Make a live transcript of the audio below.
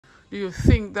Do you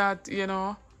think that,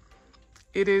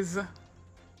 it is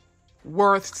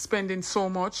worth spending so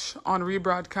much on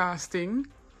rebroadcasting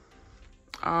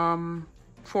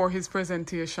for his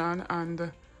presentation?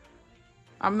 And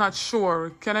I'm not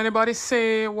sure. Can anybody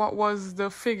say what was the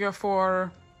figure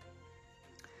for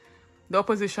the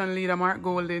opposition leader Mark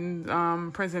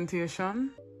Golding's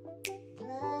presentation?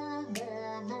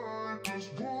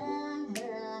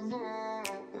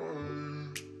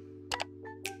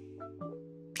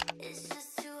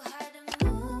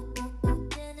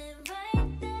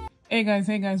 Hey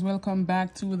guys, welcome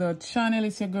back to the channel.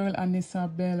 It's your girl Anissa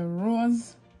Bell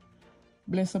Rose.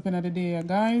 Bless up another day,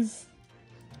 guys.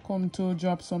 Come to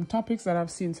drop some topics that I've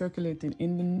seen circulating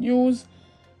in the news.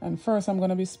 And first, I'm going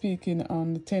to be speaking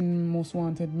on the 10 most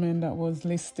wanted men that was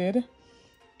listed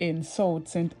in South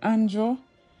St. Andrew,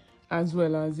 as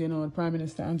well as, Prime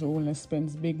Minister Andrew Holness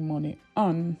spends big money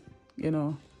on,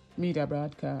 media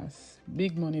broadcasts.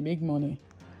 Big money.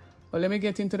 Well, let me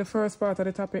get into the first part of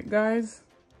the topic, guys.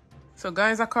 So,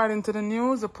 guys, according to the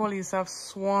news, the police have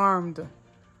swarmed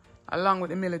along with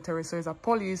the military. So, it's a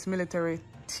police-military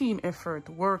team effort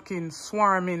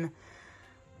swarming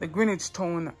the Greenwich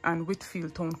Town and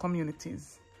Whitfield Town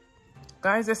communities.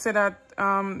 Guys, they say that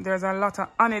there's a lot of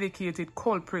uneducated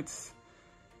culprits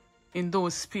in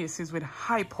those spaces with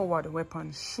high-powered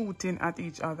weapons shooting at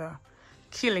each other,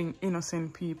 killing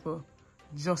innocent people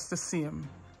just the same.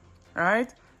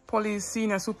 Right? Police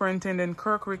Senior Superintendent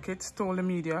Kirk Ricketts told the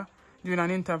media during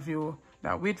an interview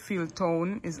that Whitfield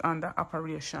Town is under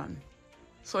operation.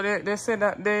 So they said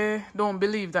that they don't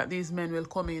believe that these men will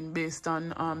come in based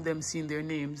on them seeing their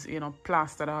names,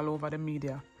 plastered all over the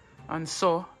media. And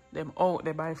so, them out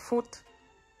there by foot,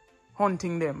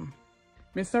 hunting them.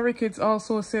 Mr. Ricketts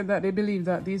also said that they believe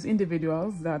that these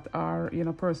individuals that are,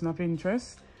 person of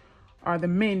interest are the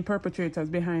main perpetrators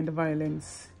behind the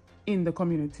violence in the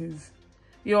communities.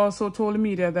 He also told the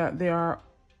media that there are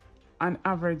an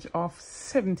average of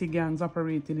 70 gangs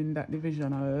operating in that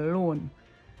division alone,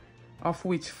 of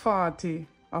which 40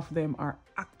 of them are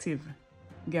active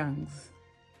gangs.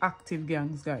 Active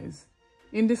gangs, guys.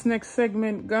 In this next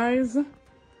segment, guys,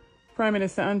 Prime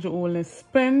Minister Andrew Holness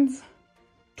spends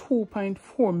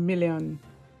 $2.4 million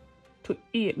to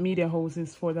 8 media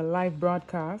houses for the live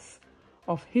broadcast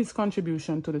of his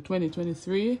contribution to the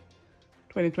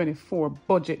 2023-2024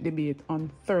 budget debate on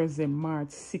Thursday, March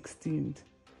 16th.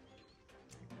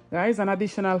 Guys, an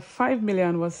additional $5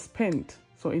 million was spent,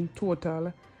 so in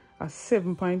total, a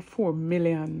 $7.4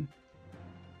 million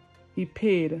he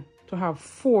paid to have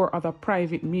 4 other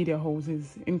private media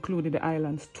houses, including the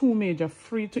island's 2 major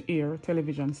free-to-air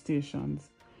television stations,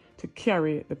 to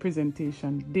carry the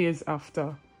presentation days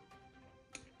after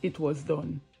it was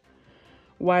done,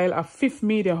 while a 5th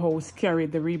media house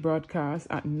carried the rebroadcast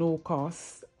at no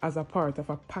cost as a part of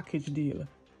a package deal.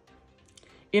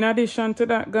 In addition to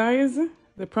that, guys,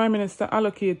 the Prime Minister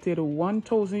allocated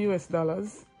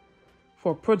 $1,000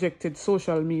 for projected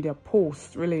social media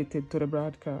posts related to the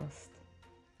broadcast.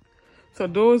 So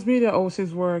those media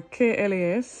houses were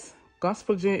KLAS,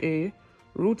 Gospel JA,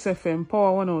 Roots FM,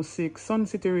 Power 106, Sun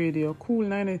City Radio, Cool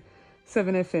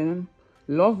 97 FM,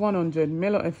 Love 100,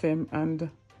 Mellow FM, and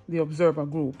the Observer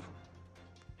Group.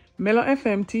 Mellow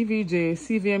FM, TVJ,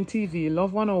 CVM TV,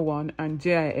 Love 101, and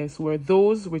JIS were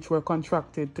those which were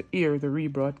contracted to air the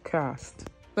rebroadcast.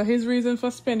 So his reason for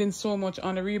spending so much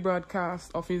on the rebroadcast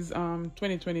of his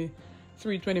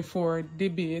 2023-24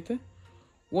 debate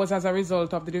was as a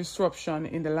result of the disruption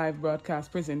in the live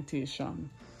broadcast presentation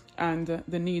and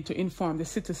the need to inform the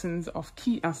citizens of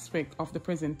key aspects of the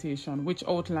presentation, which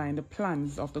outlined the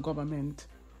plans of the government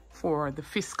for the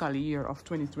fiscal year of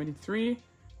 2023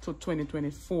 to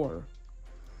 2024.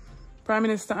 Prime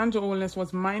Minister Andrew Holness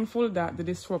was mindful that the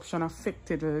disruption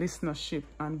affected listenership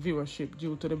and viewership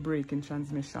due to the break in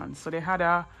transmission. So they had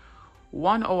a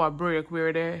 1-hour break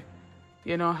where they,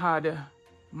 had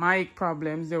mic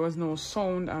problems. There was no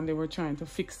sound and they were trying to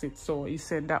fix it. So he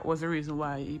said that was the reason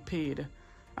why he paid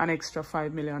an extra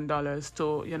 $5 million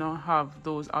to, have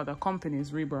those other companies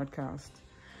rebroadcast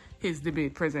his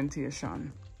debate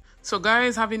presentation. So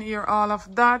guys, having heard all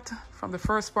of that from the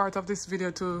first part of this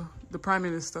video to the Prime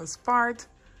Minister's part,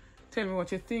 tell me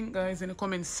what you think, guys, in the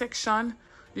comment section.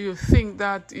 Do you think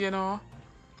that,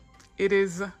 it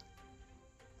is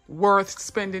worth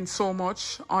spending so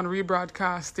much on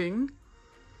rebroadcasting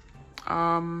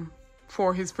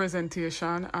for his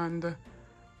presentation? And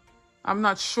I'm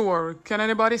not sure. Can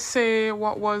anybody say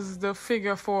what was the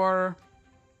figure for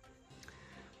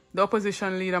the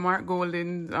opposition leader Mark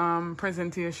Golding's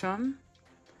presentation?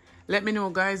 Let me know,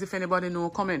 guys. If anybody know,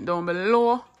 comment down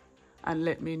below and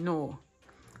let me know.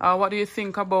 What do you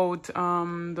think about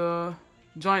the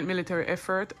joint military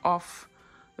effort of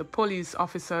the police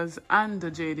officers and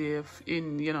the JDF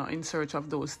in, in search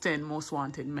of those 10 most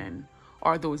wanted men,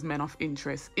 or those men of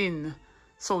interest in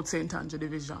South St. Andrew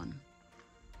Division?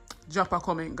 Drop a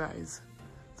comment, guys.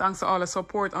 Thanks for all the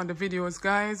support on the videos,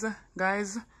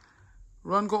 guys.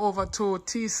 Go over to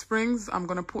Teesprings. I'm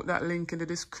going to put that link in the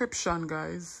description,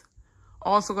 guys.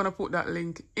 Also going to put that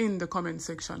link in the comment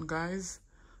section, guys.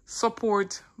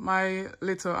 Support my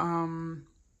little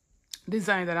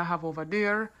design that I have over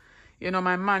there.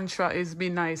 My mantra is be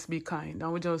nice, be kind.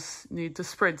 And we just need to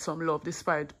spread some love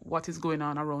despite what is going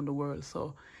on around the world.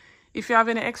 So if you have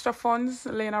any extra funds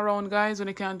laying around, guys, when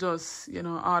you can just,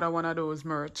 order one of those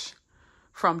merch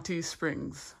from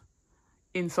Teesprings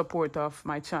in support of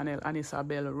my channel, Anissa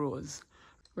Bell Rose.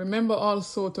 Remember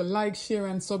also to like, share,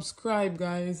 and subscribe,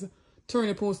 guys. Turn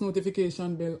the post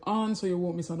notification bell on so you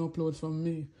won't miss an upload from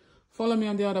me. Follow me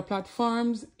on the other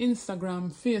platforms,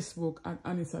 Instagram, Facebook, at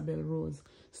Anissa Bell Rose.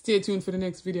 Stay tuned for the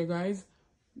next video, guys.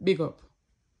 Big up.